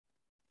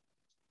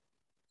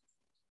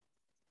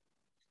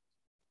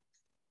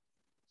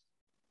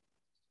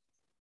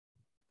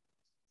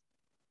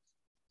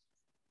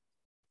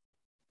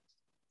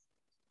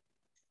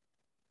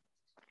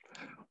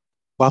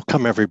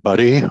Welcome,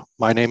 everybody.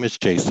 My name is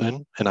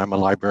Jason, and I'm a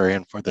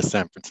librarian for the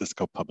San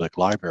Francisco Public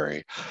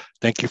Library.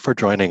 Thank you for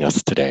joining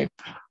us today.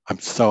 I'm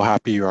so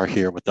happy you are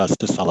here with us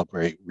to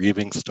celebrate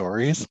Weaving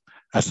Stories,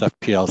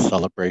 SFPL's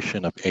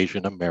celebration of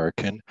Asian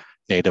American,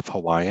 Native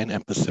Hawaiian,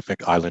 and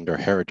Pacific Islander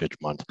Heritage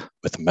Month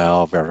with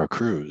Mel Vera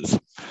Cruz.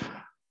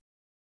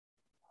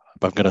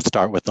 I'm going to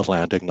start with the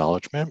land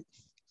acknowledgement.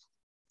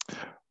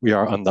 We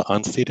are on the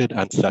unceded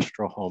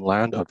ancestral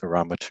homeland of the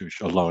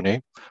Ramaytush Ohlone,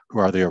 who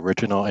are the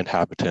original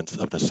inhabitants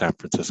of the San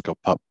Francisco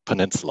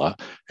Peninsula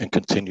and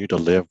continue to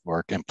live,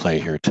 work, and play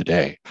here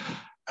today.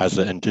 As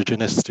the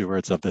indigenous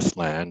stewards of this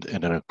land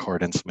and in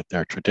accordance with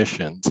their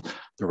traditions,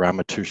 the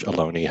Ramaytush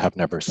Ohlone have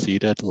never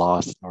ceded,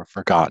 lost, nor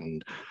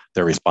forgotten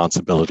their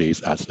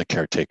responsibilities as the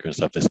caretakers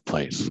of this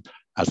place,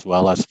 as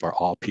well as for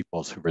all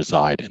peoples who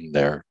reside in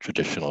their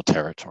traditional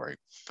territory.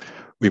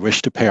 We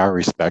wish to pay our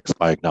respects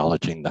by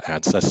acknowledging the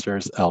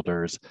ancestors,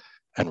 elders,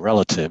 and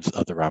relatives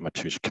of the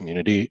Ramaytush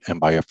community and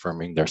by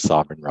affirming their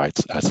sovereign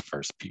rights as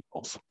First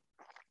Peoples.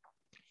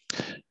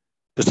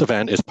 This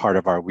event is part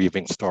of our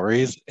Weaving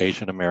Stories,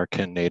 Asian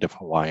American, Native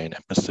Hawaiian,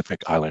 and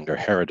Pacific Islander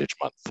Heritage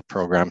Month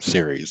program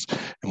series,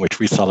 in which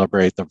we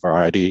celebrate the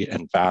variety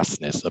and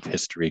vastness of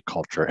history,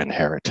 culture, and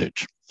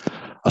heritage.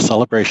 A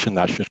celebration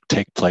that should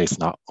take place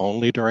not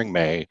only during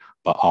May,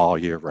 but all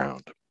year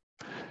round.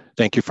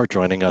 Thank you for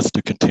joining us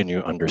to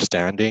continue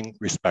understanding,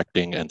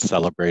 respecting, and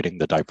celebrating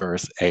the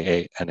diverse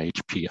AA and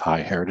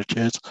HPI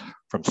heritages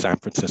from San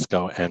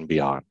Francisco and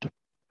beyond.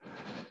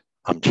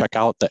 Check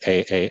out the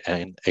AA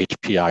and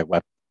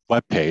HPI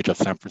webpage of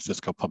San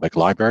Francisco Public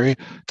Library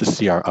to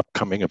see our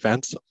upcoming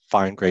events,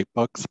 find great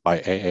books by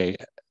AA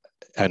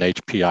and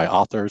HPI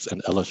authors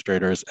and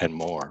illustrators, and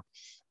more.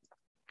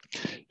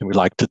 And we'd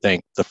like to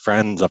thank the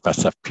Friends of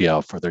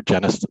SFPL for their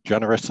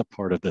generous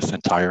support of this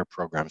entire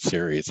program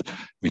series.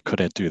 We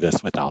couldn't do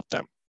this without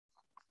them.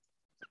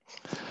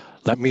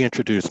 Let me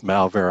introduce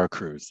Mel Vera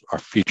Cruz, our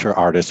feature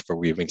artist for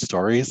Weaving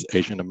Stories,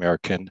 Asian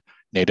American,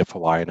 Native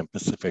Hawaiian, and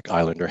Pacific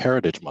Islander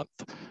Heritage Month.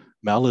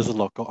 Mel is a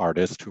local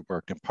artist who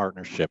worked in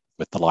partnership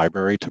with the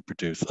library to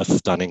produce a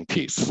stunning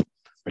piece,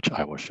 which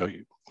I will show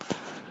you.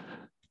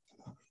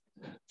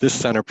 This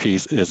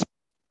centerpiece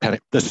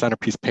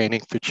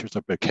painting features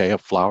a bouquet of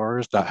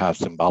flowers that have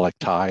symbolic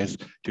ties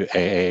to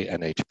AA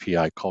and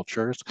HPI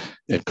cultures,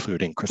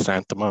 including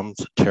chrysanthemums,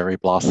 cherry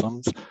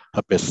blossoms,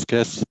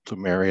 hibiscus,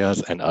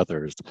 plumerias, and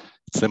others.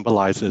 It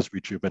symbolizes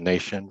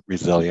rejuvenation,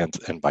 resilience,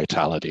 and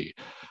vitality.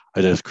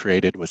 It is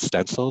created with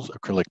stencils,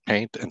 acrylic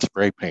paint, and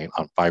spray paint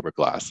on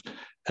fiberglass,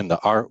 and the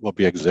art will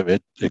be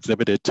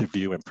exhibited to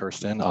view in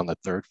person on the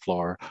third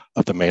floor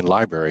of the main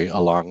library,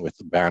 along with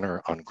the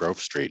banner on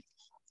Grove Street.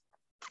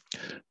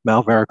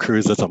 Mel Vera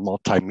Cruz is a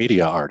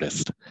multimedia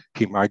artist.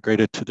 He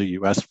migrated to the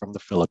US from the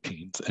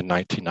Philippines in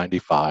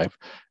 1995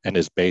 and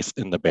is based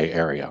in the Bay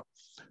Area.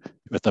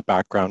 With a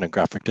background in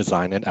graphic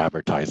design and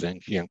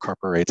advertising, he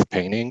incorporates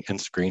painting and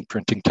screen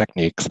printing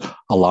techniques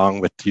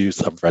along with the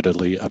use of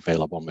readily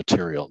available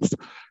materials.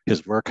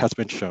 His work has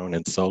been shown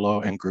in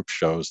solo and group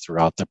shows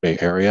throughout the Bay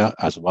Area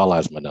as well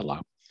as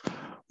Manila.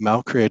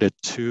 Mel created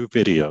 2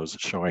 videos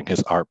showing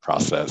his art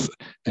process,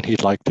 and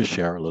he'd like to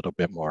share a little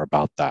bit more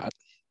about that.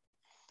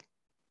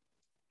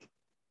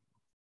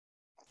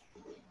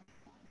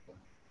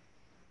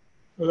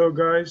 Hello,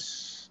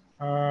 guys.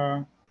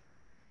 I'm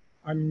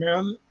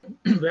Mel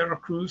Vera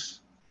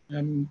Cruz,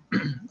 and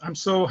I'm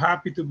so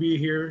happy to be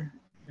here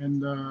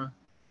and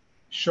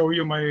show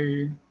you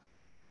my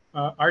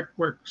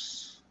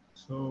artworks.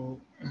 So,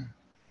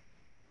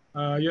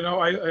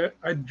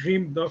 I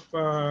dreamed of,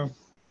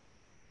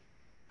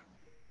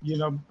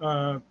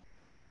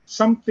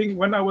 something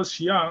when I was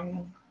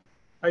young.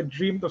 I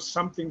dreamed of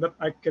something that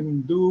I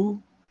can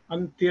do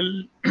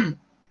until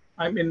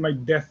I'm in my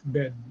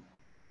deathbed.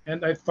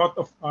 And I thought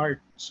of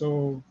art.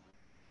 So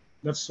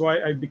that's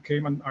why I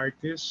became an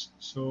artist.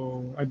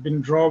 So I've been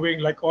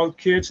drawing like all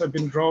kids. I've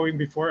been drawing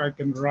before I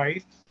can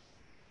write.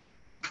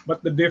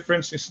 But the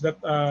difference is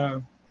that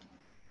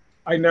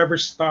I never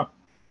stopped.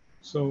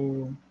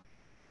 So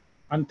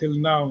until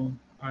now,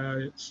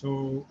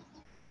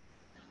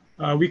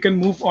 we can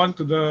move on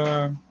to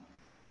the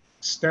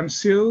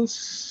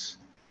stencils.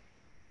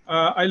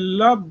 I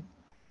love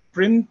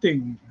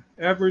printing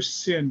ever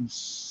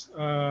since.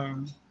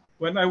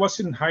 When I was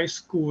in high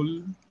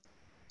school,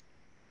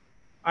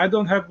 I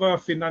don't have a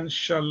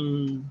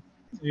financial,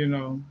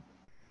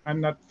 I'm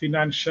not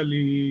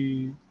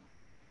financially,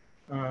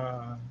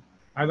 I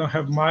don't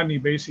have money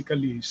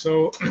basically.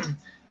 So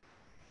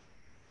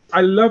I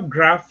love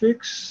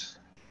graphics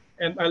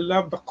and I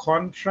love the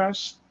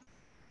contrast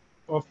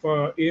of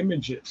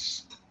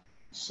images.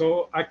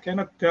 So I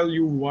cannot tell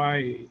you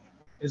why.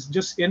 It's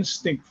just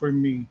instinct for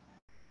me.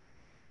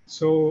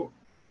 So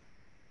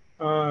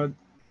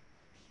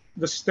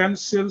the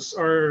stencils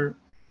are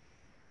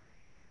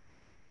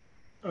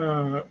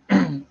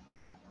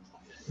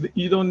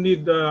you don't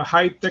need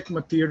high-tech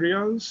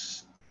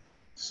materials,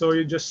 so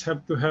you just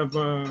have to have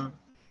a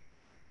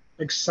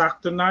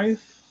X-Acto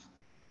knife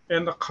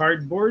and a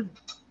cardboard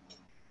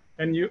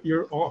and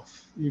you're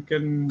off. You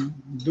can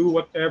do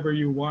whatever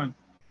you want.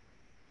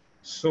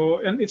 So,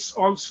 and it's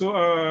also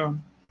a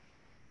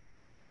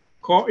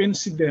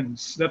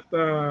coincidence that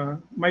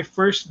my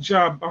first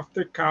job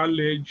after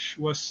college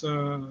was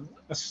a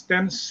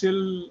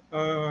stencil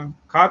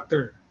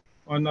cutter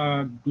on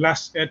a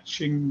glass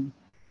etching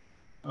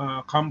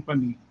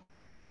company.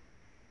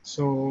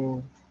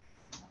 So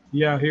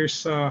yeah,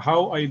 here's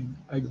how I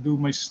do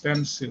my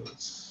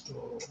stencils.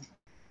 So,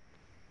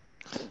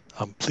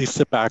 Please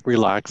sit back,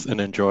 relax,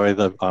 and enjoy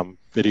the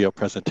video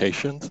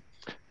presentations.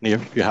 And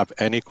if you have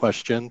any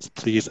questions,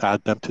 please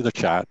add them to the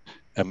chat,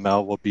 and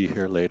Mel will be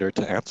here later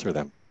to answer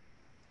them.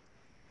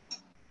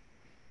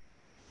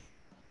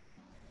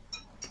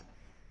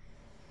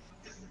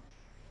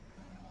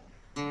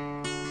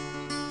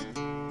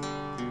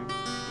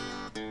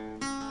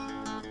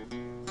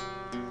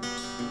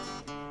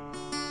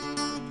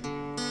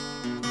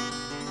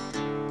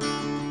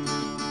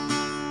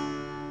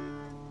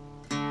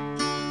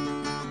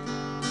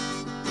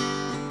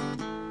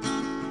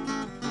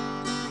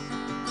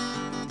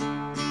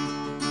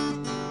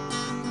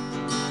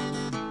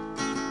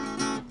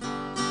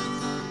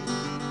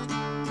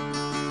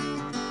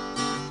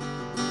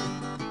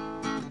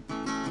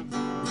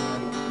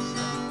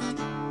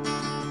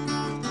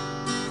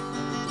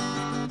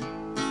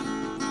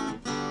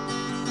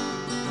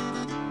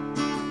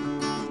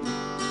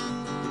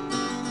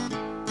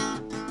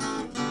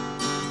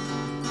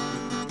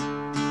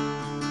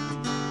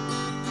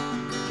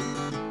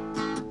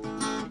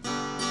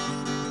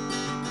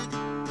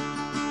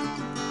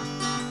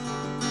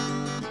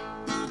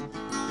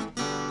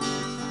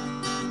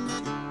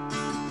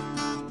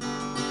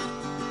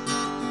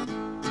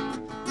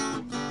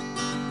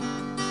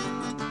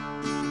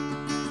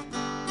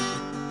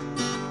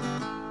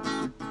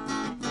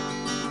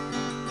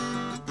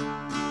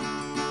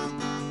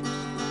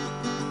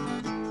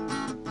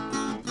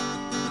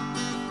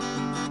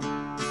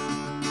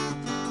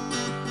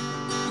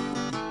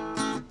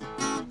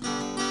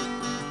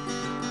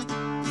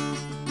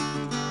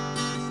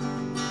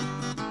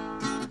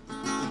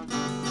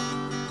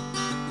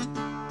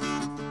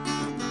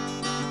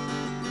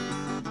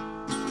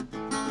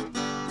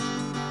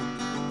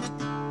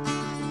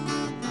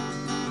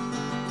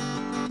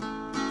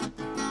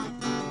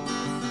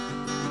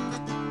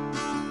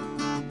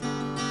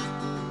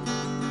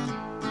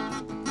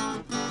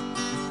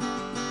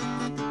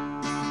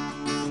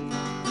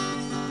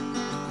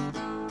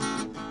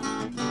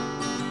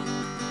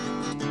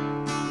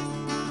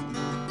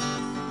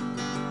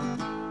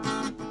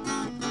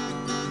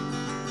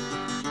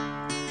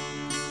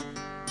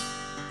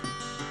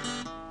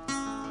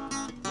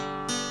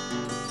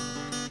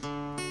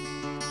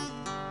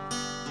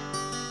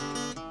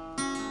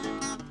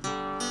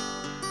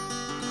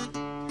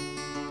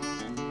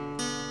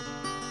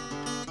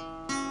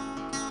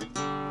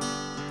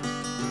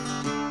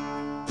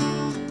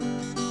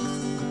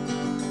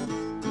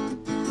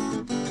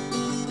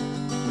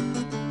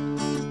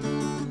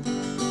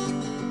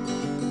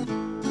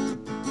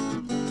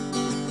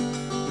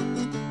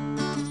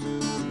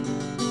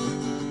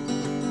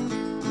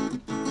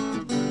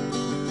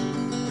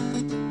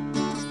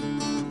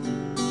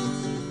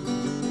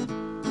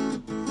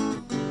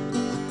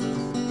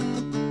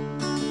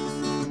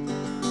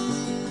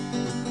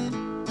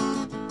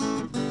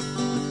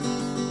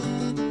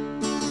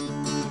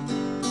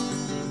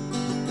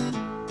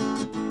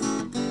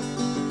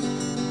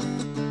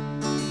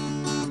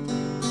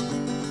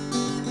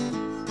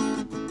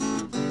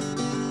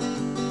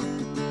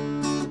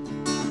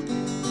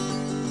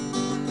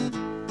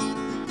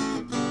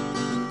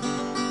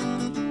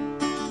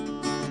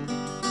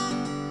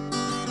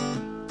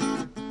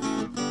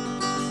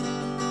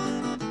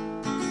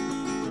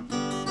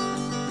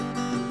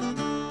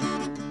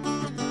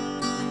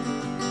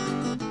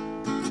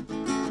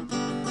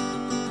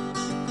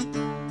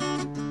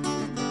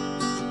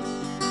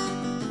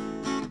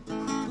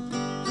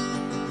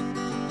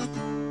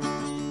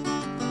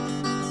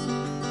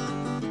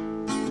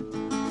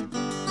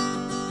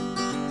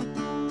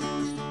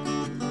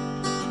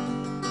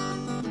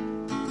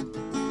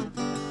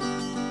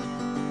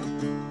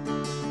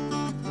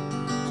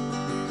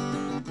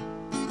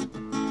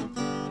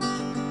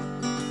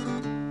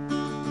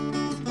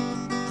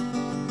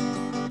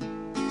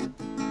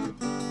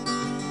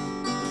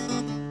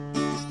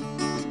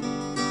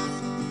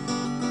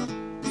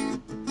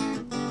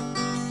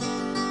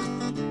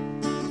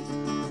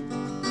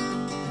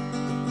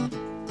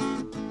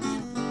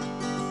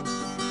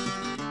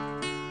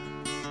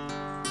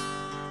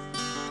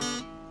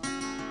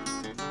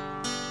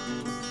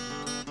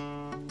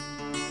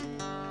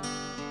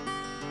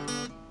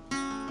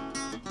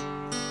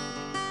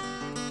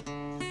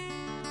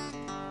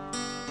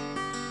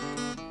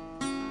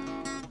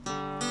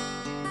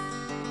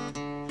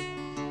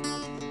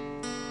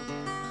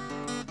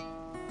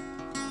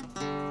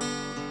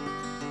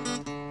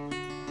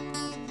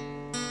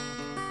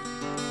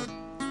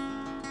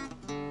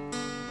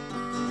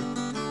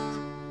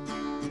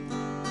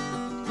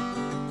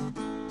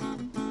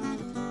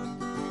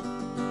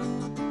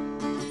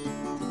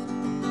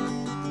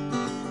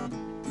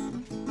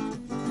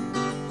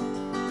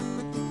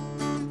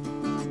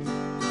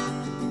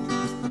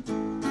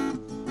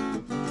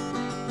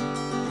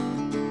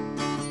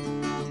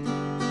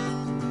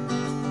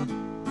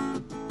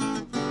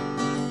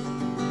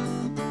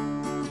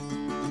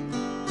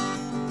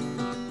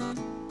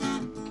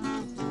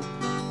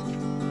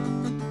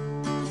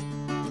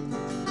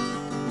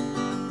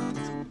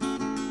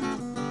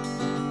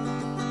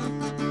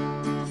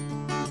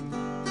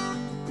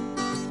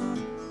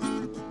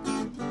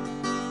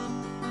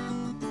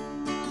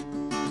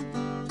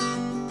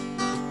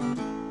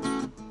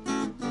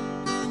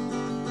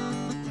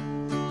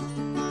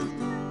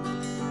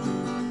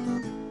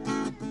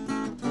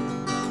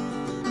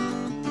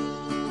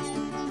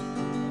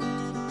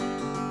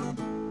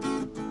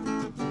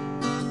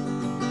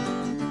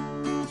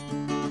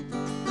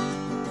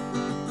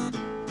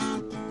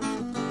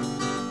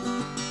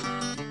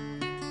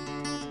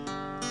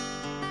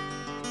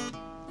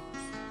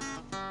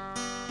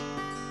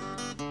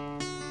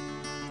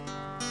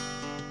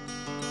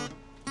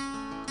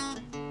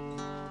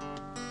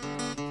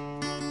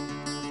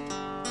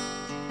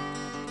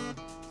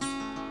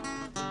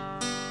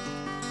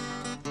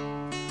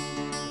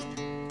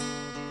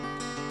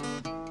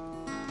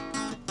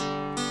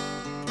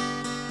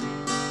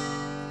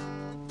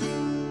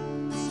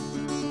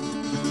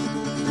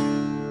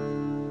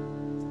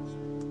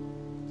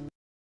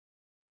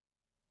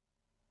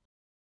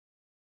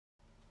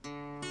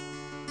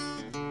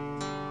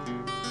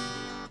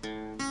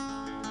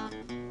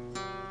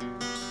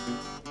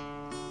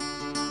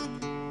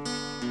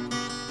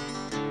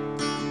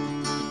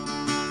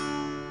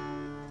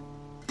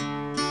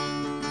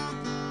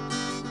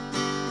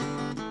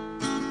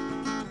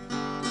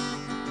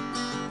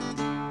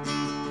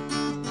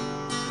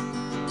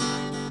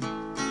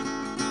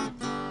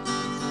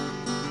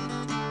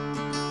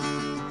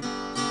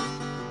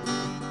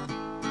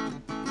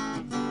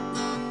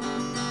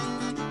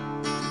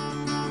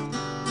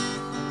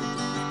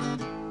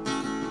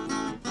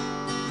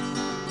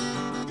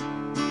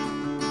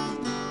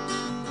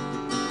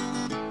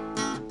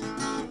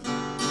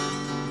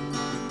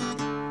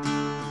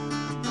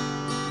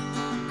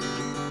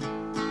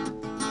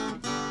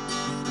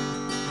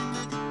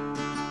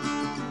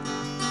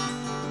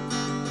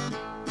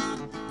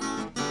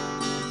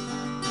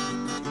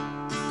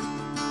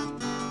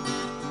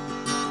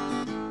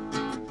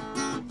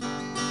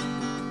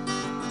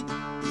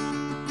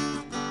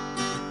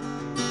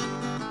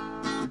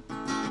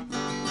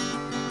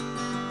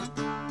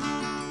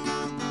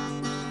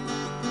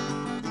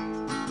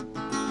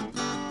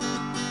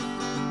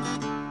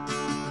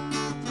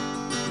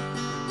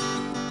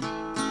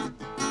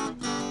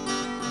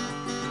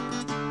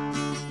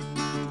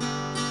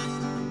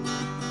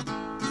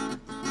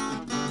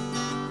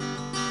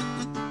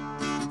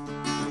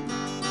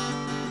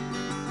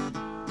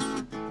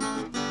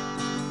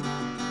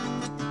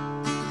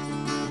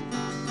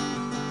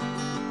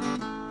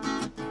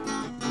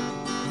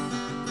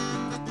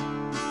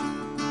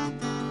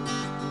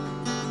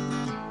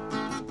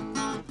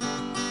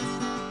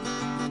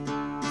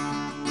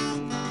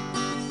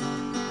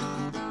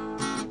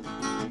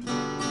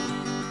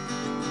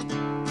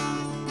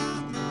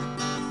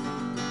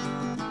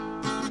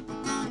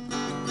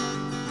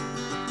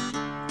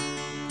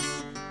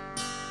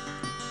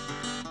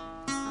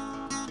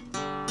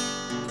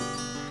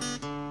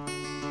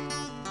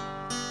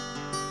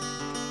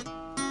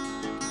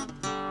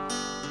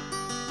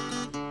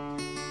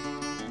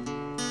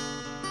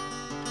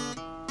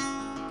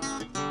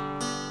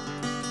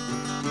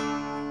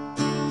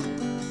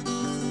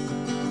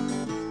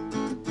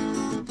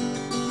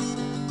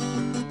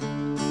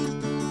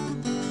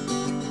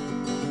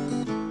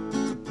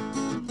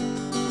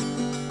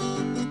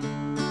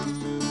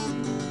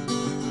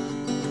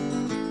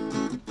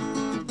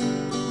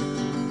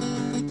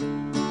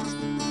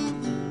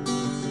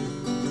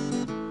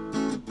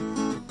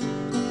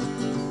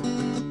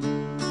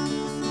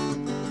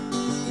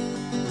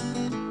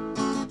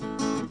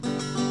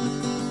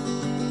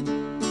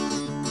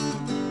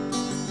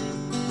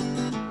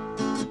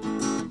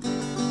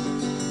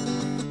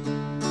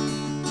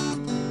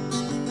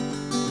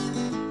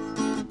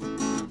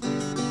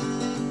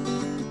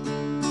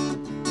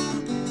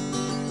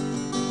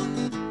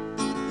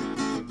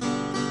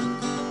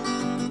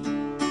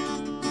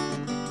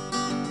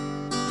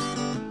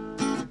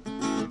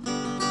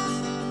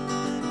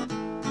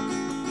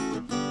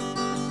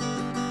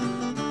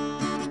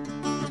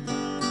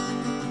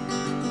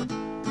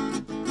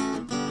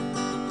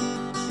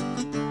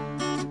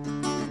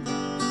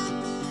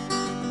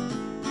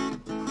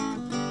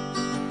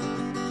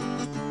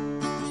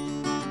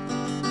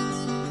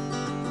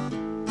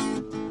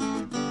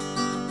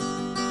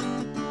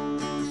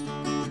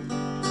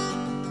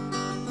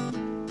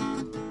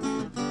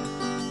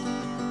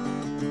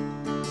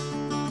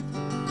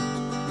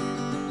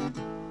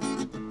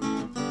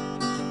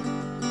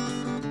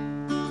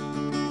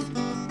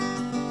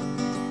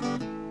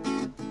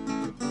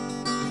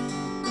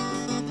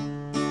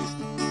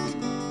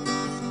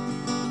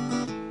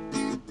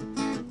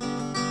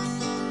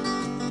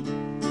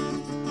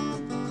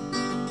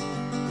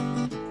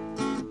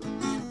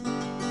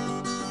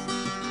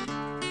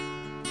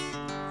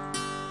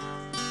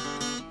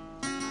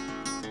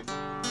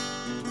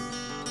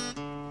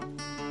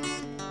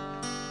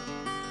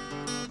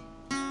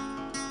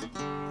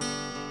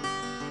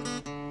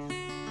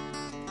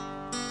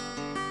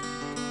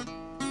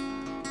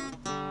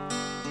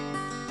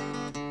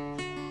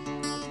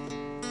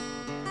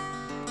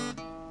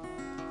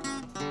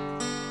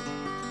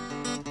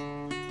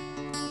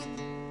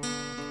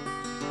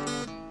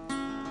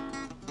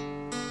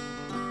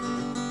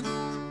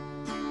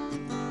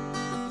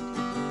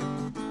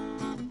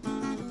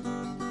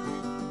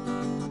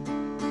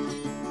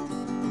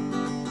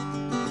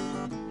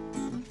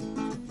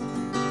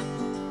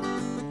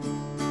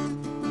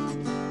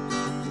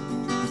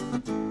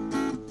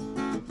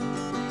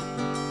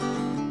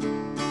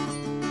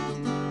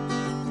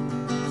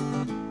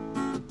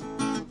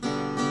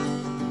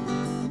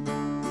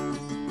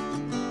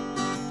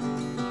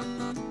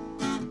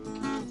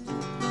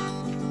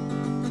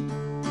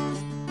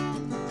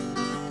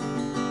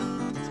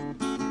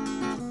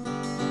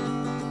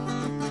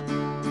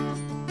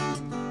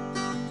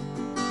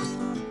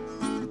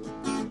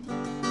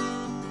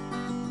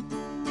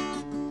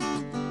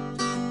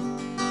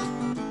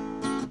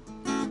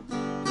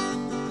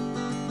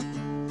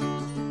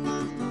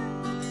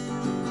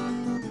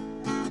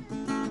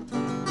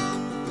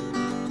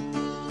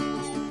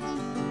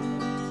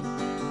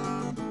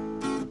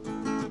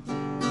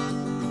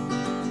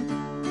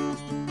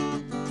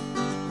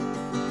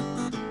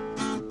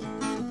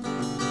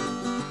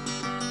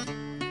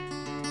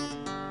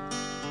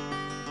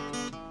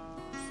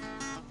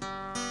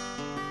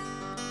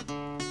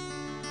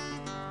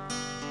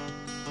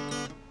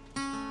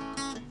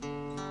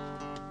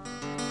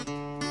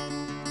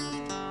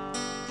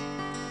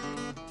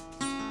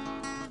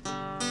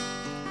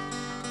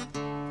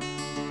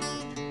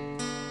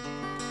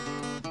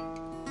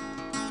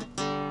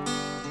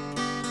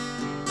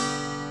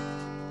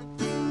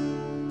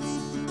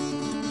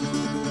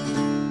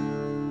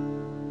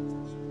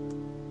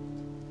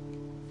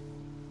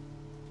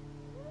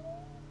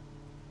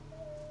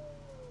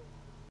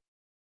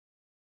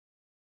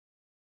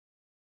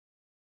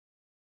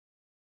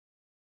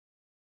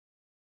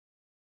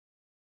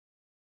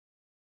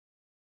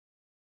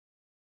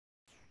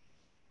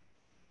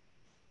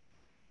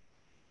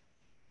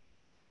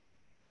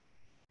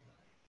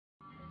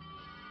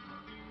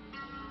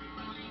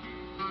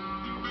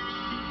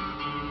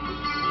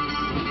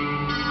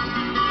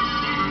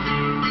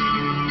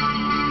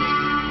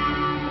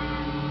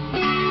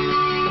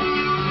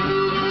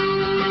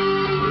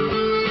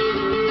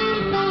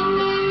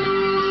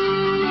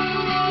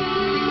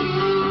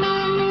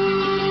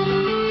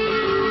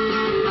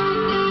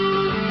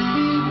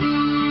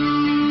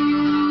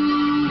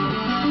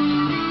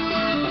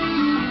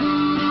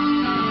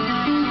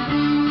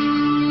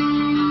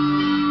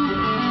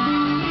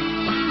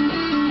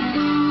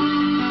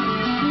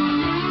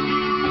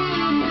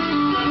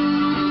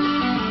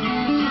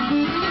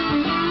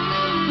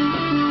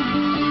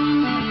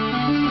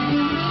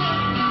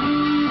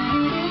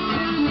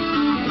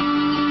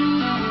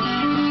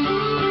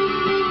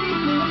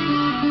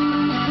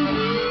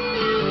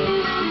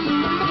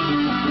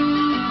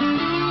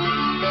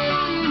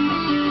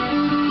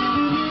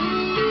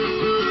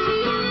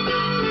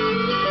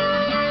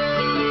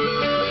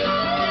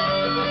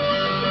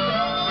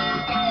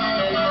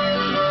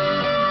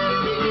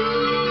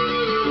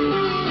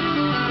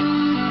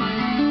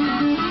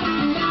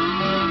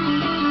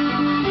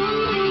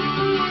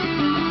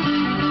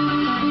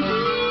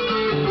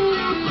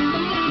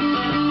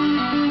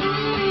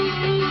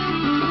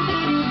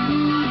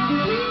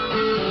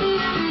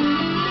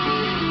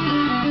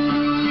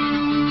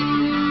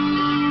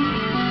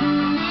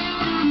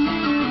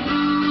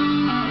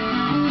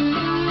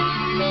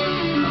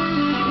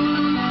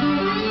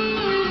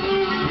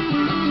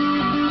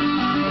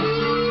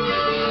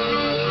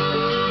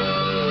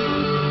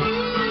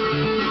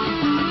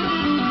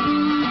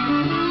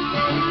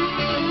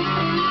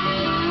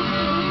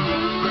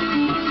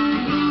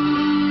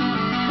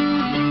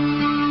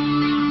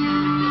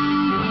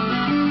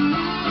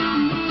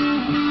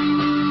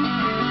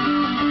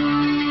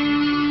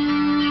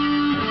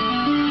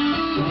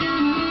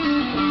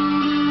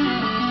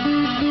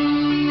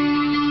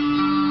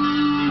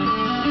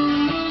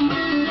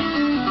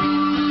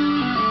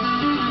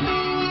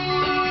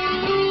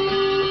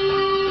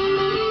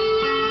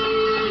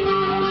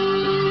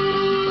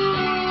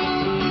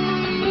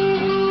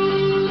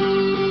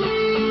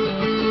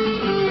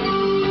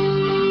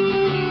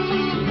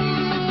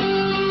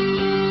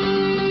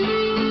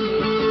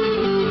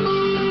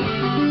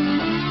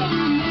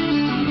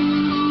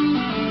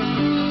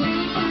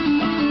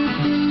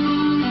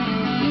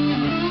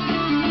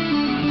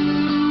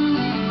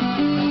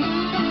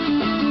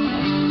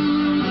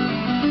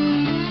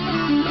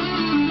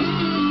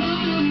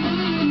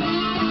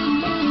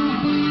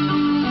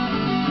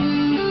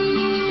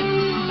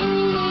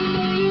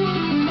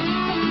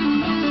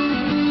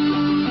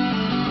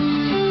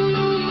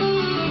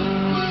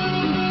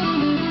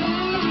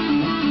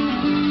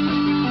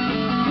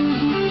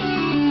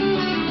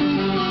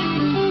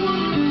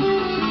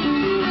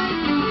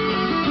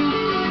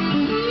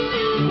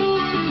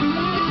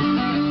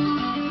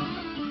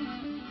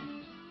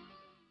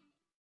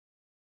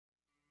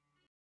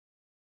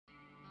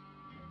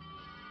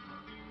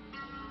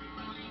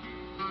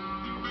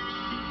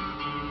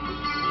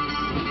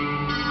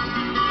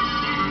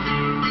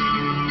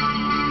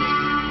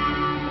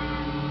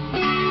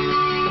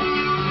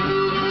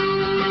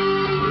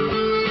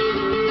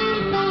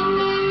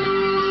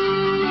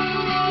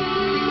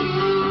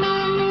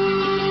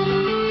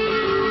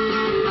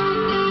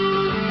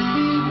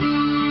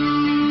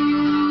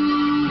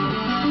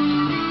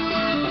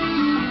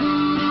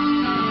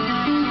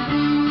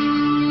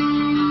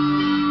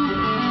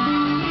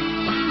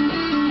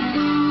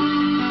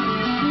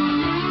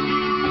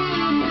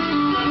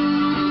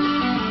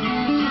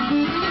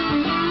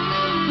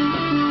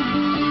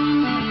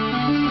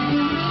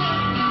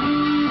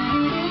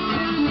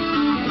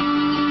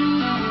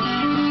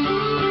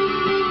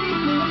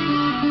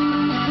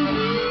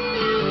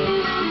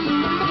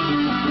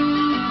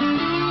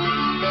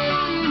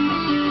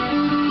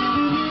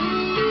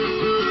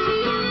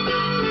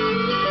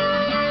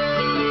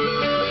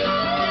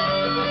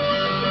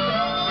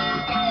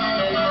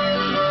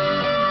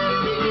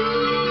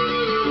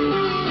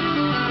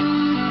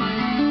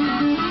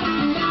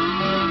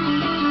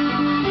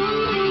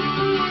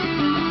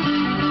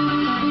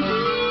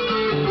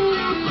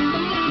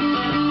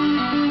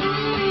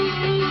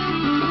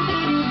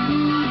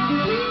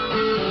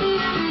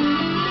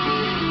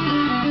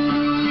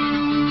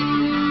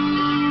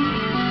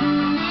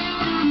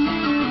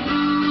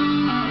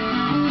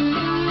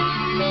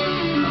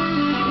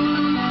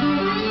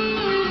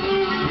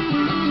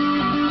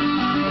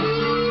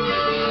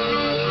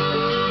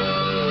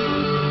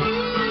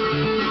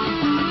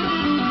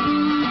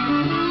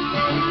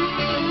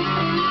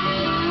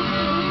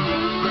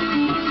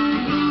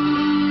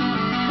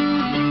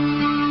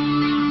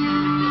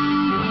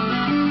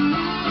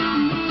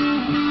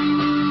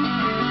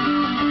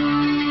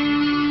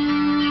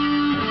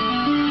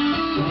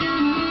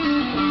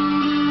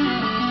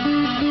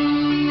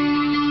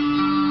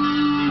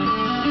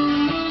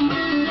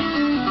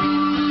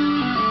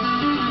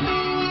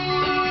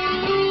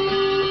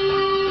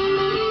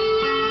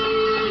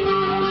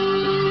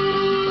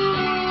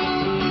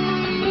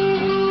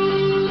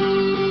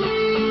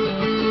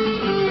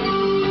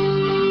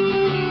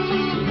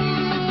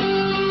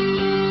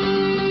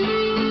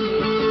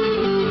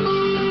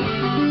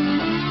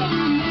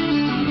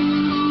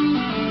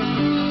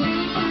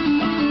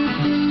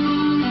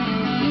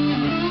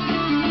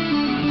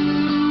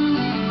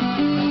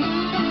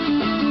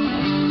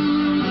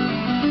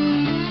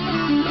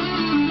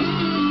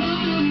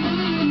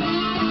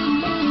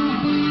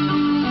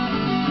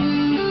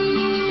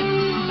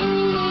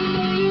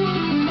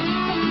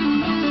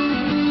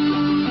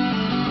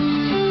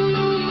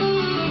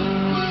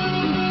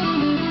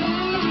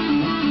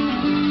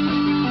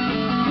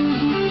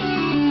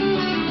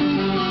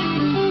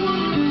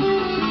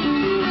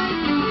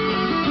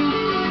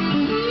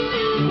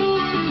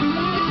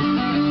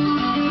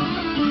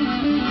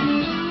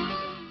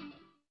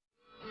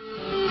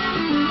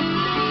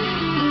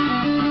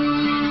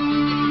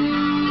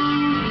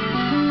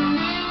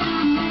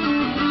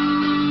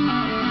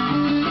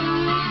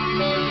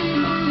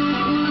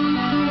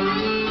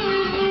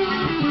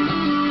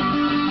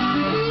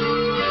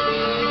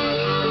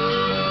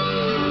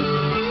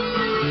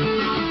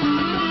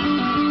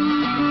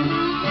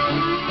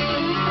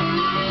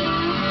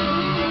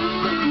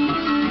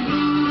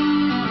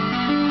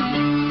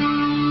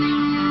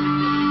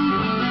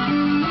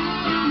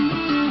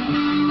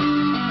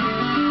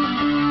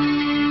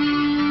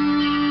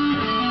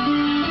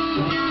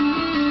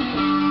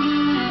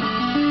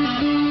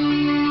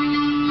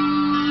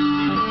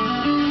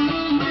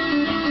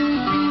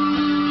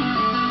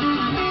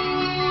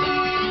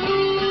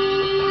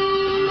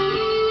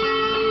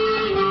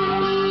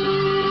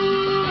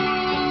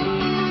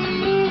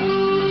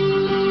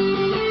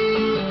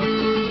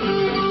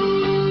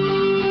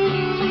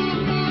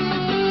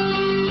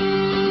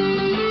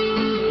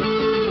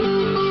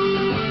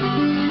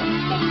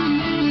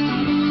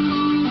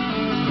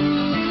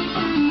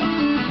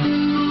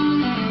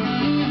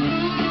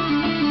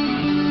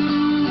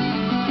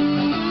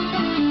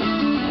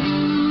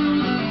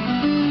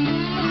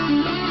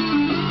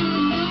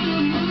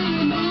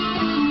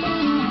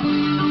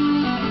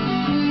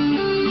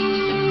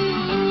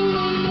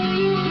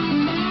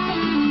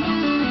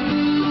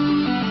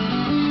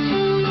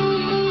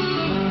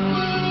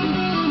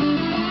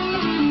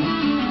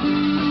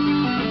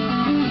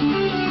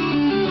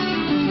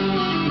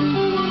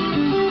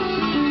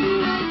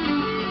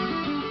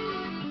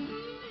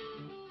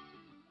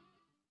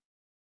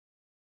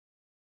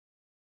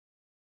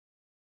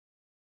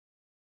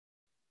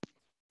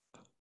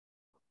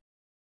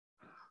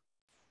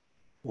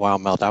 Wow,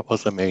 Mel, that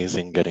was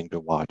amazing getting to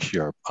watch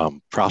your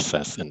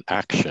process in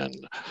action.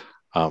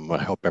 I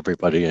hope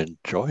everybody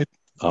enjoyed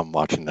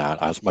watching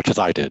that as much as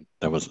I did.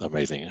 That was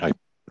amazing. I'm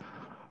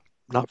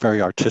not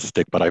very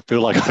artistic, but I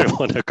feel like I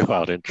want to go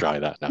out and try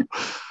that now.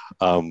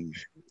 Um,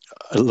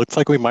 it looks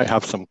like we might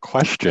have some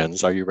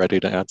questions. Are you ready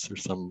to answer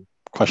some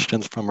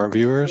questions from our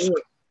viewers?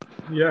 Sure.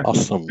 Yeah.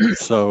 Awesome.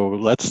 So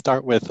let's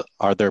start with,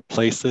 are there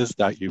places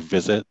that you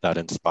visit that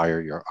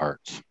inspire your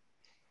art?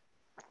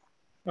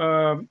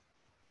 Um,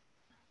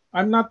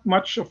 I'm not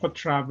much of a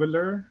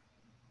traveler,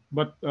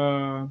 but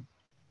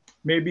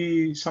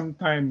maybe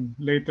sometime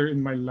later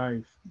in my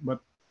life.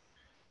 But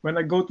when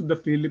I go to the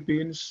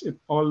Philippines, it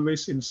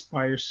always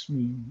inspires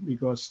me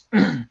because,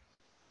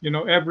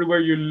 everywhere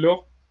you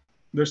look,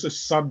 there's a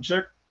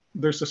subject,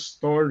 there's a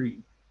story.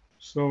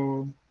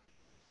 So,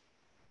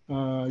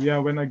 yeah,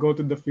 when I go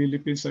to the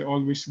Philippines, I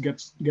always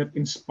get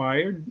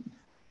inspired.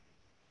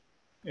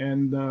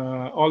 And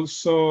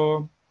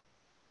also,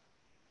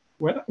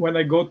 when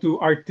I go to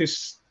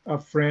artist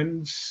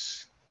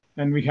friends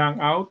and we hang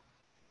out,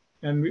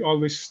 and we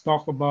always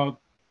talk about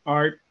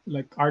art,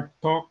 like art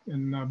talk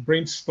and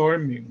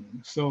brainstorming.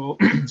 So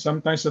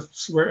sometimes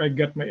that's where I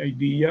get my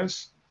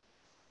ideas.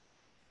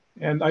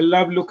 And I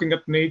love looking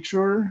at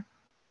nature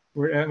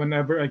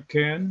whenever I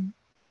can.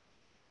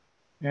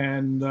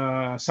 And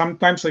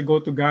sometimes I go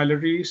to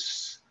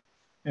galleries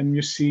and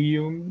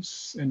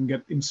museums and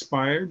get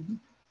inspired.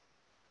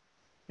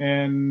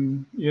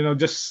 And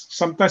just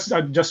sometimes I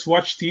just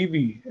watch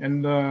TV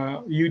and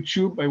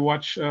YouTube. I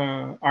watch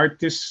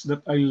artists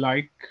that I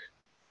like,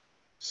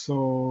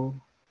 so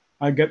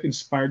I get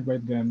inspired by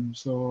them.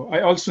 So I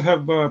also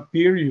have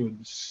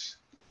periods,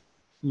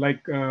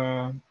 like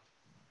I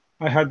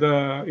had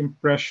a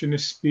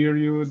impressionist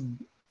period,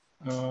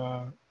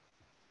 uh,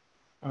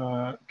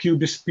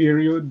 cubist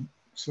period.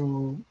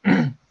 So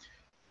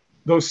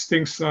those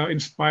things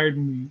inspired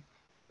me.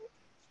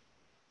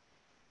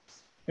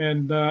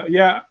 And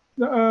yeah,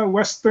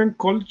 Western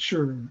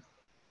culture,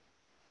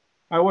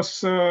 I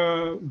was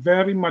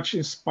very much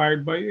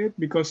inspired by it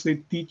because they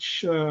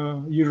teach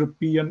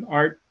European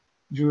art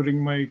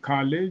during my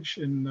college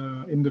in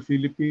the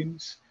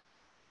Philippines.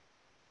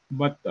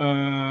 But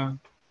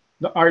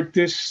the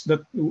artist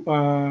that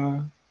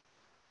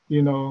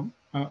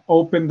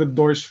opened the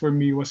doors for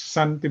me was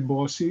Santi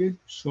Bossi.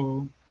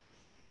 So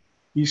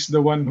he's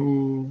the one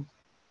who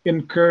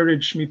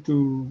encouraged me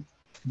to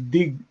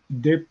dig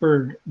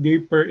deeper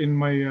in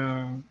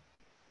my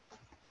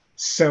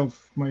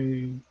self,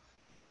 my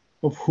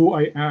of who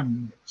I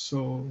am.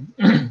 So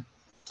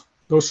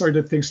those are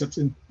the things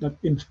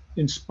that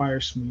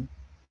inspires me.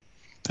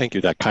 Thank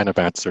you. That kind of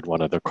answered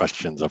one of the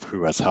questions of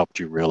who has helped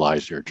you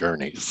realize your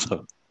journey.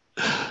 So,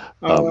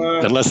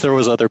 Uh, unless there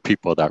was other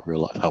people that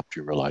helped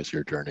you realize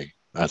your journey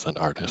as an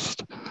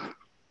artist.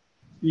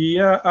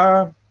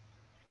 yeah.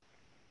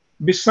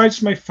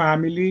 Besides my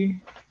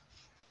family,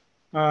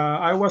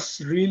 I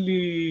was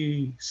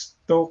really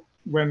stoked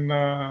when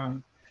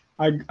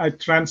I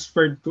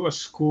transferred to a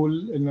school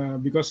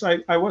because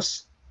I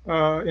was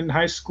in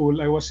high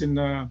school. I was in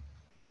a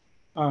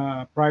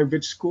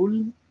private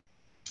school,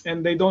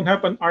 and they don't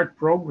have an art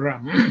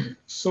program.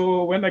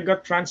 So when I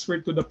got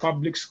transferred to the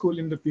public school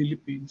in the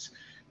Philippines,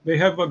 they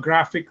have a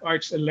graphic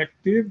arts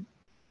elective,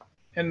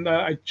 and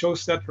I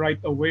chose that right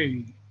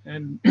away.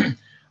 And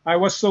I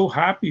was so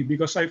happy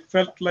because I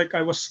felt like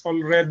I was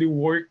already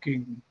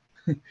working.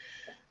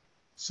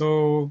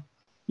 So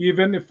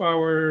even if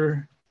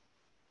our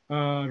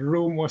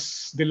room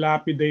was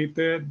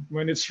dilapidated,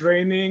 when it's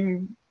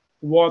raining,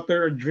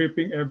 water are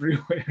dripping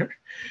everywhere.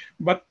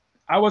 But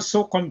I was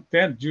so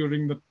content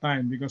during the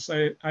time because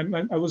I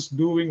was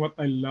doing what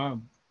I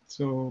love.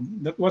 So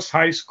that was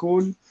high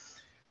school,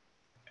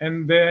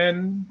 and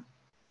then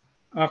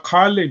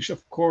college.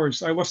 Of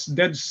course, I was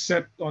dead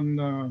set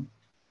on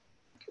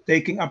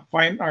taking up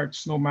fine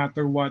arts no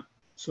matter what.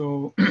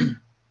 So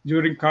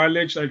during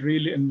college, I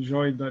really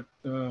enjoyed that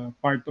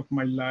part of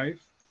my life,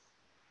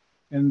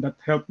 and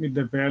that helped me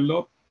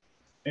develop.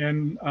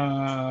 And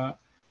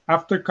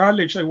after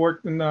college, I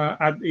worked in an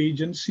ad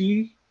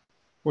agency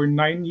for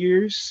 9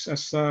 years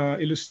as an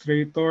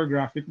illustrator,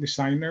 graphic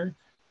designer.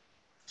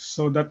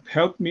 So that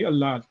helped me a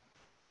lot.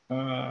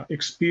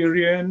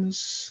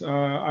 Experience,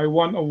 I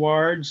won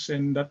awards,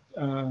 and that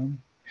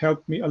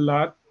helped me a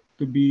lot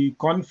to be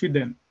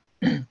confident.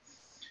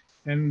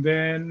 And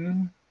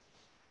then,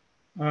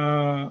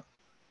 uh,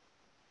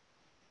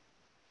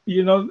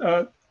 you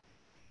know,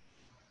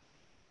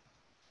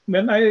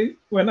 when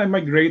I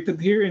migrated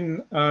here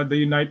in the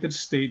United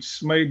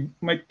States,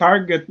 my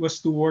target was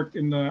to work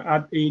in an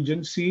ad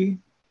agency,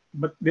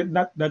 but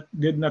that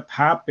did not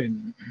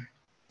happen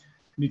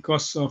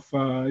because of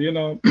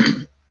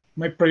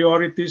my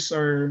priorities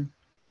are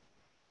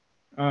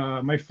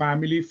my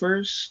family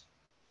first,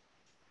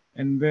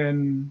 and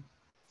then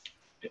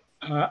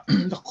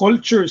the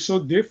culture is so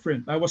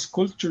different. I was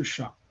culture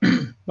shocked,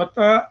 but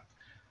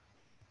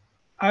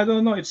I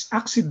don't know. It's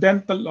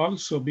accidental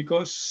also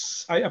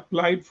because I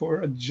applied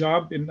for a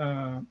job in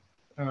a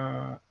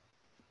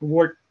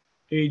work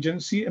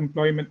agency,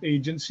 employment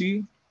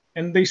agency,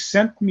 and they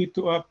sent me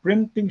to a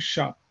printing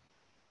shop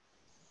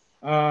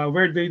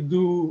where they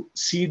do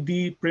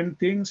CD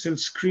printing, silk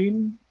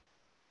screen,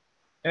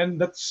 and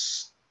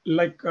that's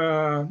like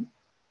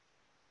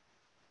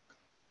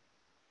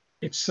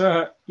it's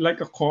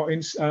like a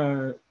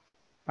coincidence.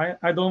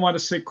 I don't want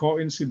to say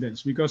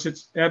coincidence because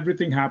it's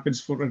everything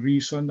happens for a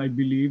reason, I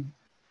believe.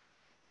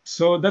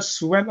 So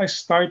that's when I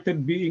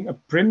started being a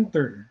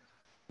printer,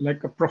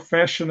 like a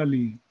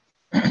professionally.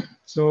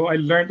 So I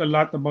learned a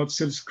lot about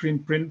silk screen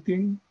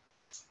printing.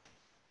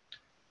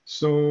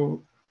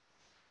 So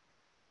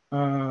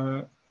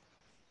uh,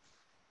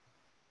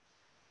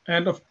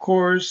 and of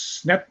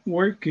course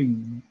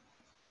networking.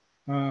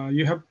 I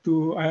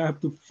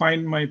have to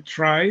find my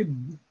tribe,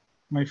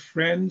 my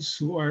friends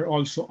who are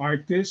also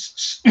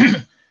artists.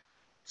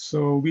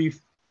 So we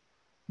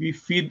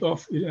feed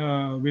off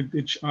with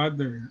each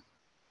other,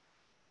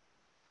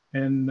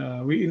 and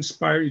we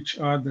inspire each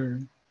other.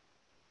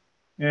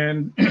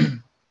 And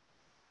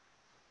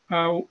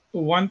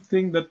one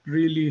thing that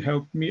really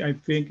helped me, I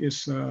think,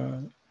 is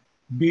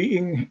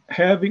being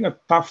having a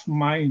tough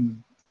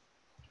mind.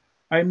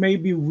 I may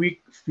be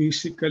weak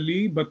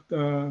physically, but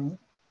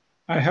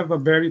I have a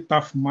very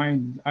tough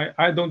mind.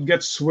 I don't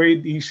get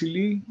swayed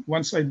easily.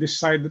 Once I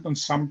decided on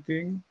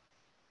something,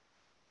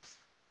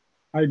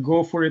 I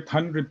go for it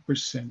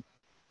 100%.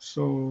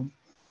 So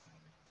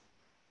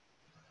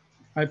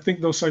I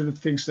think those are the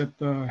things that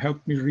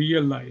help me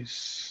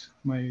realize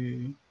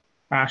my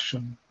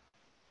passion.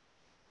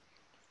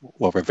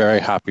 Well, we're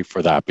very happy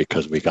for that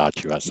because we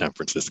got you at San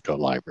Francisco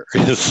Library.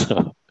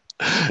 So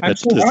I'm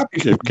so happy.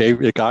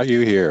 it got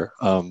you here.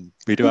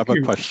 We do Thank have a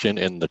you. question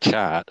in the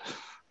chat.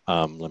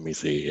 Let me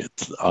see.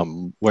 It's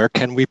where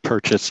can we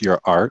purchase your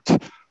art,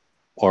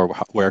 or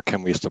where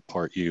can we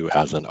support you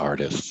as an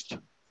artist?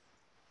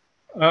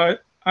 Uh,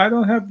 I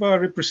don't have a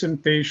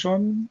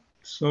representation,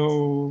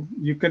 so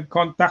you can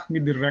contact me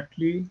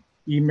directly,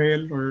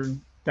 email or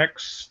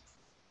text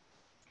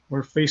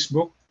or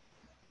Facebook.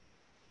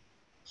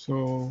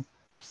 So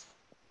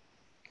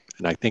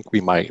And I think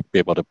we might be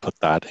able to put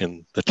that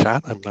in the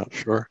chat. I'm not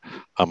sure,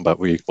 but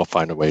we will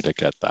find a way to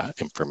get that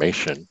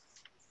information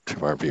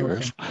to our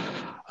viewers.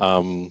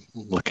 okay.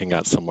 Looking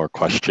at some more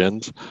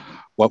questions.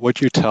 What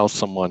would you tell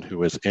someone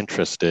who is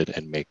interested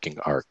in making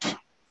art?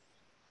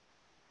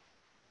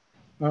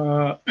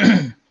 Uh,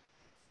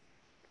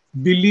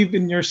 believe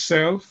in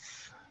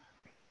yourself.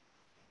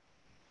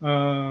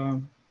 Uh,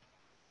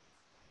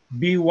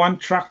 be one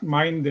track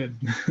minded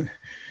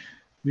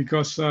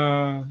because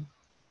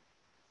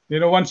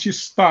once you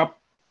stop,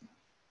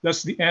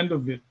 that's the end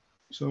of it.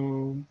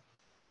 So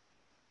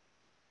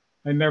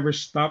I never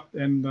stopped,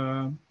 and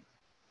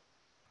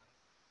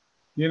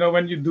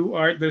when you do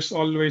art, there's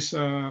always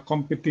a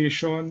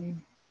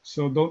competition.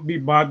 So don't be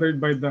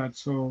bothered by that.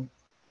 So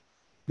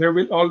there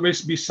will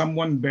always be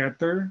someone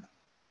better.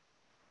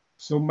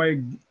 So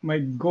my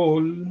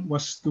goal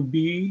was to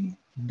be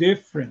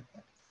different,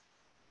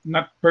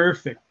 not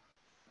perfect.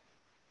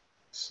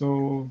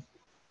 So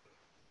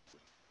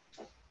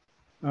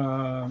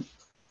uh,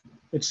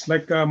 it's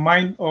like a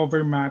mind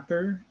over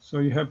matter. So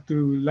you have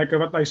to, like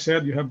what I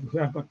said, you have to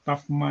have a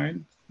tough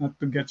mind, not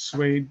to get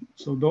swayed.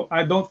 So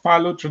I don't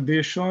follow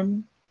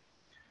tradition.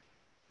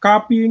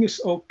 Copying is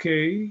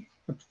okay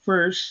at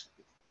first,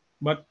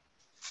 but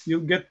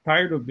you'll get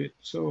tired of it.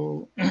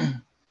 So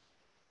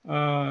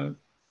uh,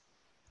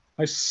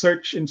 I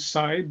search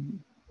inside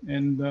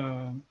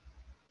and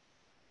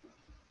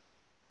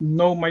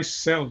know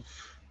myself,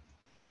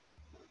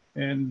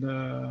 and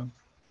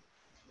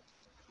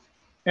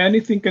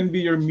anything can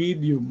be your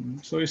medium.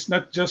 So it's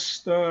not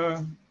just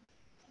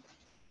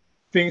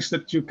things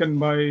that you can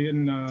buy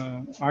in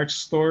art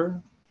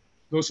store.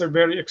 Those are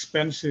very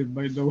expensive,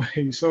 by the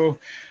way. So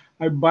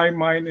I buy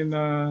mine in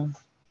a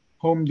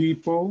Home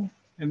Depot,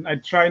 and I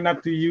try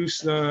not to use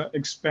the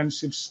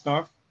expensive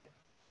stuff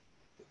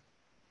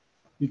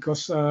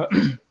because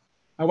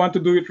I want to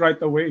do it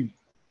right away.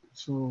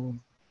 So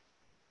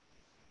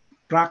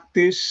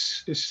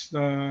practice is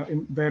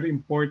very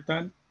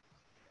important,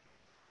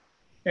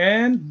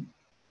 and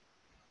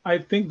I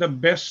think the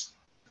best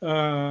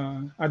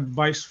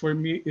advice for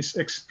me is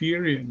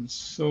experience.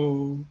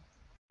 So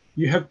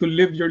you have to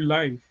live your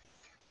life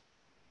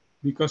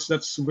because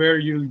that's where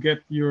you'll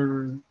get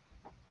your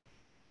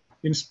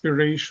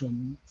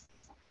inspiration.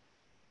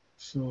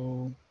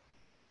 So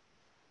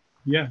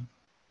yeah,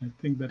 I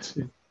think that's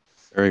it.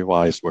 Very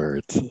wise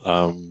words.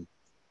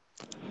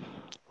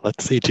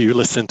 Let's see, do you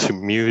listen to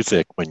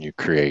music when you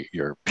create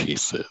your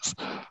pieces?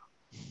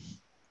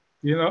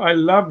 I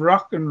love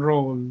rock and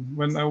roll.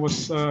 When I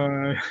was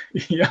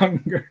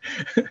younger,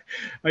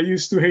 I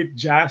used to hate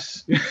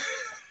jazz.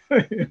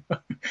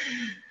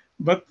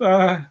 But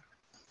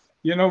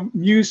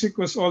music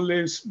was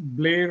always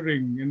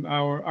blaring in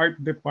our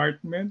art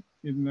department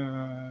in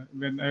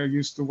when I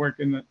used to work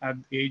in an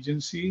ad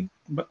agency.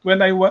 But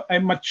when I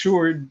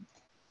matured,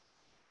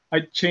 I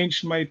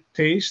changed my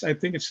taste. I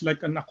think it's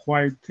like an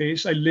acquired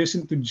taste. I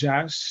listen to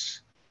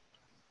jazz.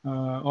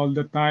 all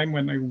the time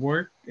when I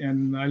work,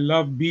 and I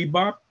love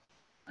bebop.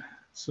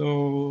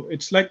 So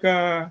it's like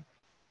a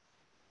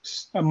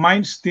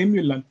mind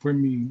stimulant for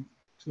me.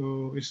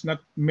 So it's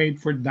not made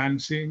for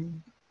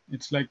dancing.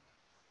 It's like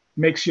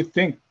makes you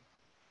think.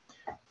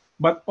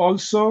 But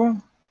also,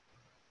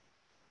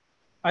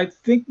 I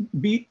think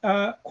be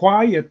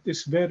quiet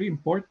is very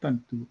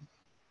important too,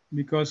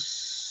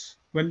 because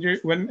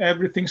when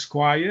everything's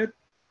quiet,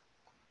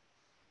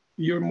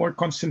 you're more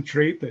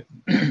concentrated.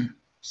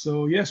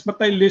 So yes,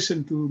 but I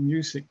listen to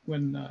music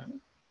when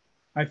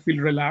I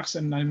feel relaxed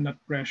and I'm not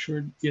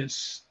pressured.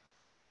 Yes.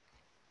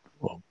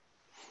 Well,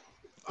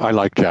 I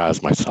like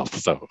jazz myself,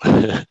 so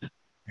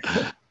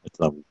it's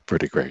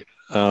pretty great.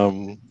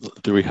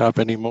 Do we have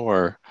any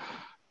more?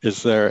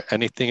 Is there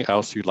anything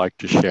else you'd like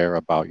to share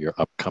about your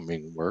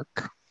upcoming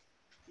work?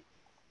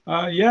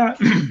 Yeah,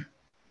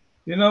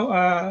 you know,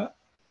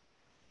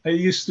 I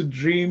used to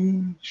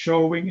dream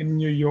showing in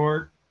New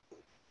York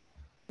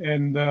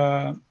and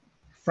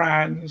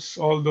France,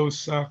 all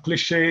those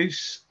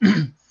cliches,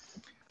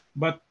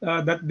 but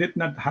that did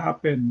not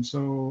happen.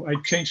 So I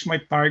changed my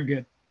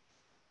target,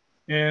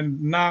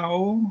 and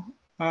now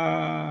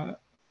uh,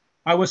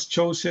 I was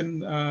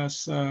chosen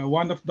as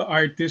one of the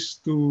artists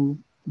to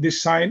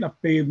design a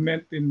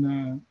pavement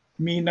in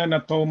Mina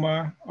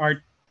Natoma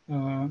Art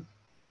uh,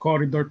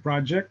 Corridor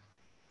project,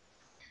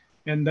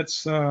 and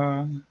that's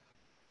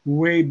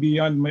way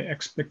beyond my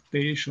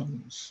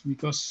expectations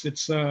because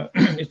it's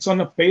it's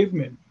on a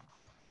pavement.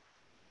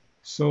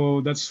 So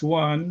that's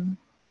one.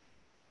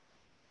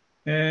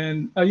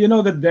 And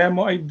the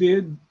demo I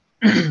did,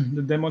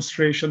 the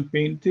demonstration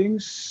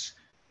paintings,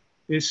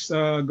 is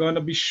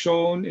gonna be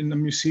shown in a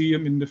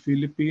museum in the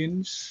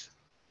Philippines.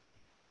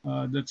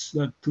 That's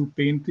the two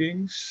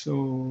paintings.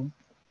 So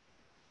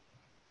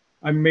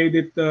I made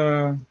it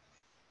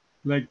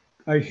like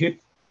I hit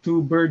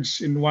two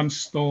birds in one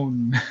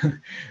stone,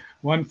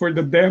 one for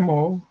the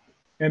demo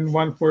and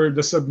one for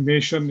the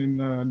submission in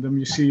the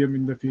museum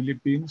in the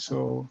Philippines.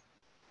 So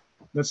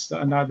that's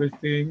another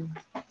thing.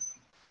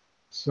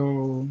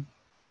 So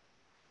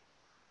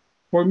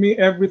for me,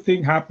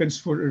 everything happens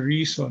for a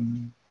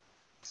reason.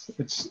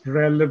 It's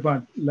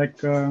relevant. Like,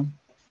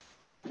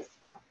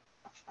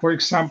 for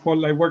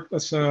example, I worked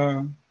as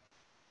a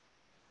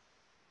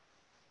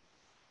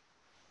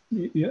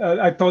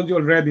I told you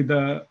already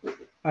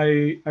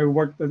I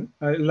worked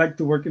I like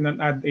to work in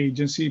an ad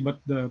agency, but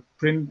the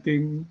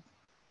printing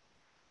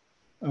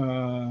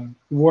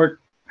work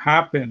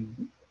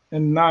happened,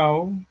 and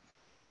now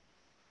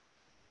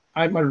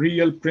I'm a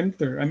real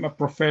printer. I'm a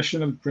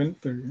professional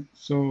printer.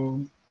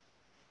 So,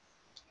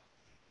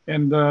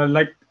 and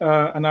like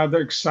another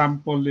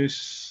example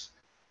is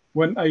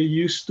when I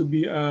used to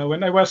be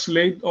when I was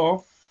laid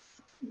off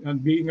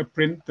and being a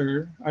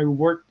printer, I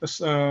worked as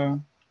a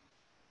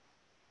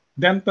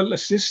dental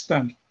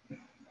assistant,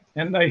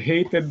 and I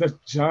hated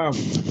that job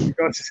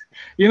because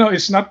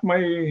it's not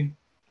my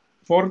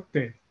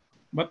forte,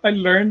 but I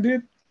learned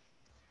it.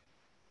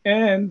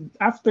 And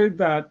after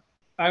that,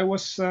 I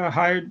was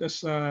hired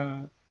as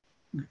a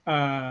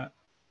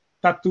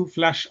tattoo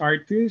flash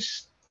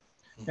artist.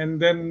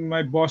 And then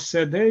my boss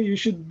said, "Hey, you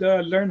should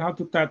learn how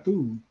to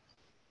tattoo."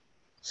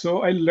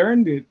 So I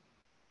learned it.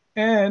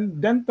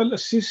 And dental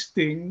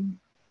assisting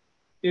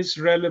is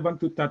relevant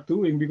to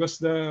tattooing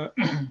because the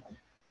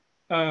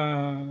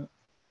uh,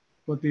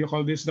 what do you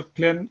call this? The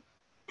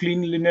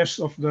cleanliness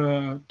of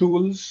the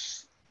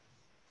tools.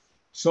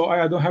 So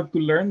I don't have to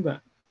learn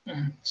that.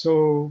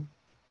 So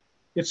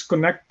it's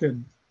connected.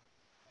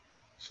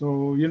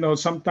 So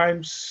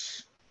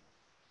sometimes.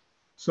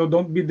 So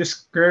don't be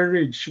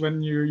discouraged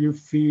when you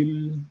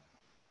feel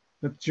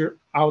that you're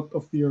out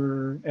of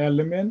your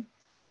element,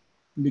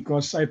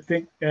 because I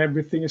think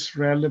everything is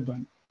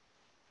relevant.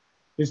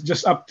 It's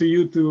just up to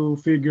you to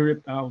figure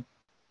it out.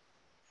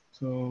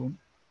 So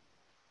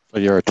So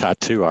you're a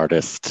tattoo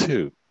artist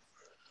too.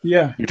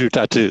 yeah. You do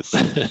tattoos.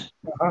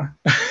 Uh-huh.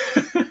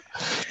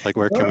 Like,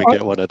 where can we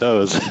get one of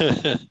those?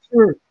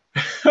 Sure.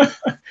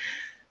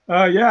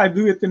 Yeah, I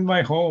do it in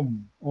my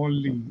home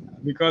only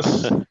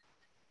because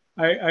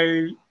I I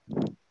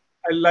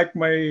I like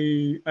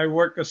I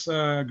work as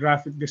a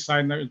graphic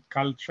designer at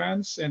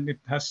Caltrans, and it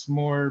has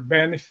more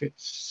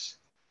benefits.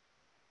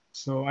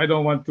 So I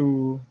don't want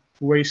to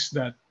waste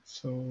that.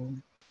 So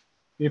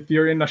if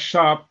you're in a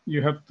shop,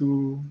 you have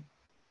to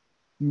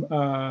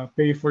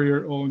pay for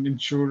your own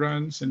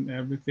insurance and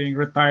everything,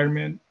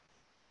 retirement.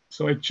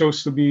 So I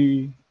chose to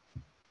be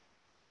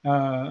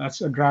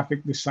as a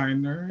graphic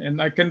designer,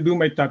 and I can do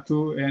my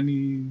tattoo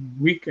any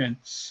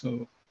weekends.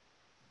 So,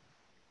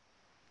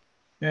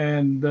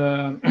 and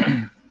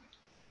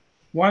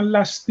one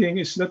last thing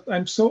is that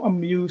I'm so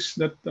amused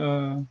that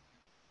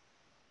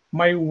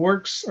my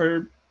works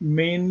are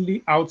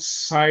mainly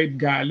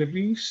outside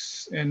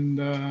galleries, and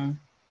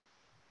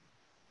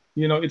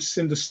it's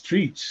in the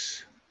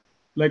streets,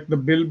 like the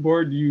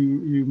billboard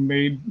you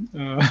made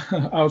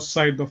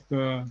outside of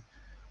the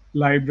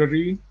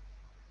library.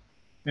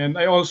 And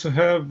I also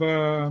have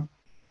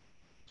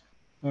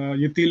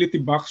utility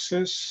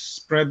boxes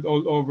spread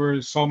all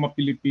over Soma,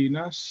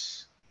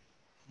 Pilipinas.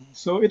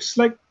 So it's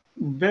like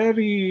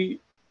very,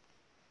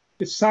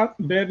 it's not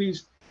very,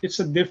 it's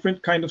a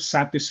different kind of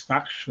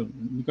satisfaction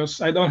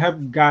because I don't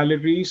have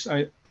galleries.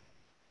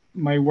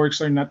 My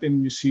works are not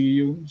in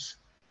museums,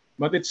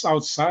 but it's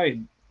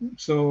outside.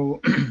 So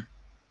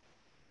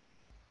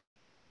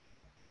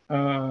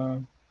uh,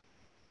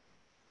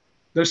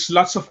 there's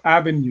lots of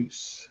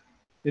avenues.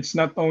 It's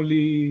not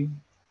only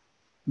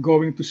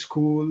going to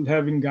school,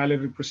 having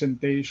gallery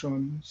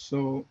presentations.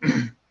 So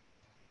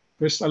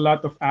there's a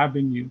lot of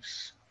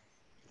avenues.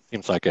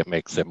 Seems like it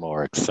makes it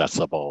more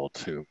accessible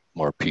to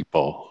more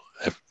people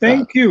if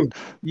that Thank you.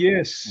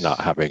 not Yes,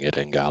 having it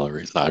in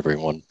galleries. Not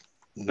everyone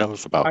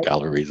knows about I,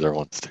 galleries or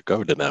wants to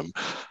go to them.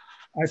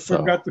 I So,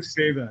 forgot to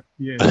say that.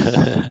 Yes.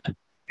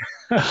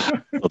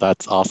 so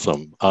that's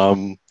awesome.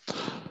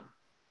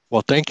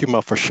 Well, thank you,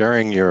 Mo, for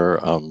sharing your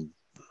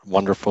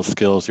wonderful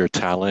skills, your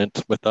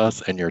talent with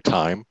us, and your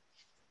time.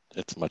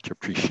 It's much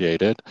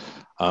appreciated.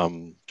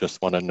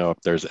 Just want to know if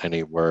there's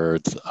any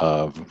words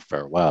of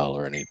farewell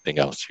or anything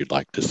else you'd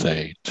like to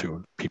say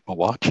to people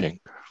watching.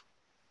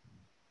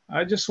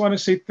 I just want to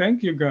say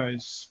thank you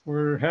guys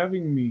for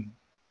having me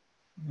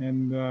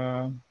and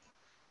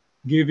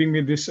giving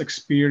me this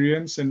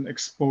experience and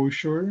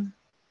exposure.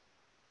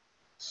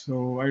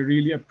 So I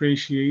really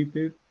appreciate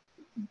it.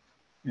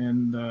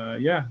 And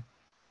yeah,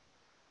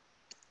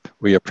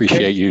 We thank,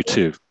 appreciate you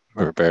too.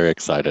 We're very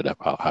excited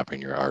about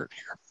having your art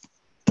here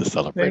to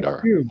celebrate thank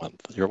our you.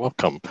 month. You're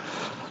welcome.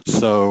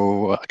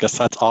 So I guess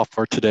that's all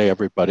for today,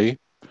 everybody.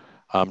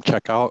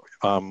 Check out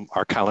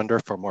our calendar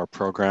for more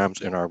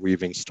programs in our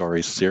Weaving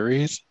Stories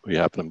series. We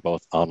have them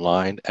both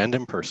online and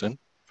in person.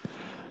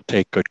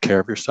 Take good care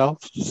of yourself,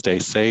 stay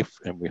safe,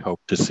 and we hope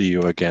to see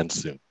you again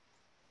soon.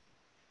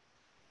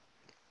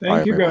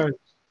 Bye, Thank you everyone. guys.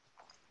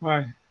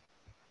 Bye.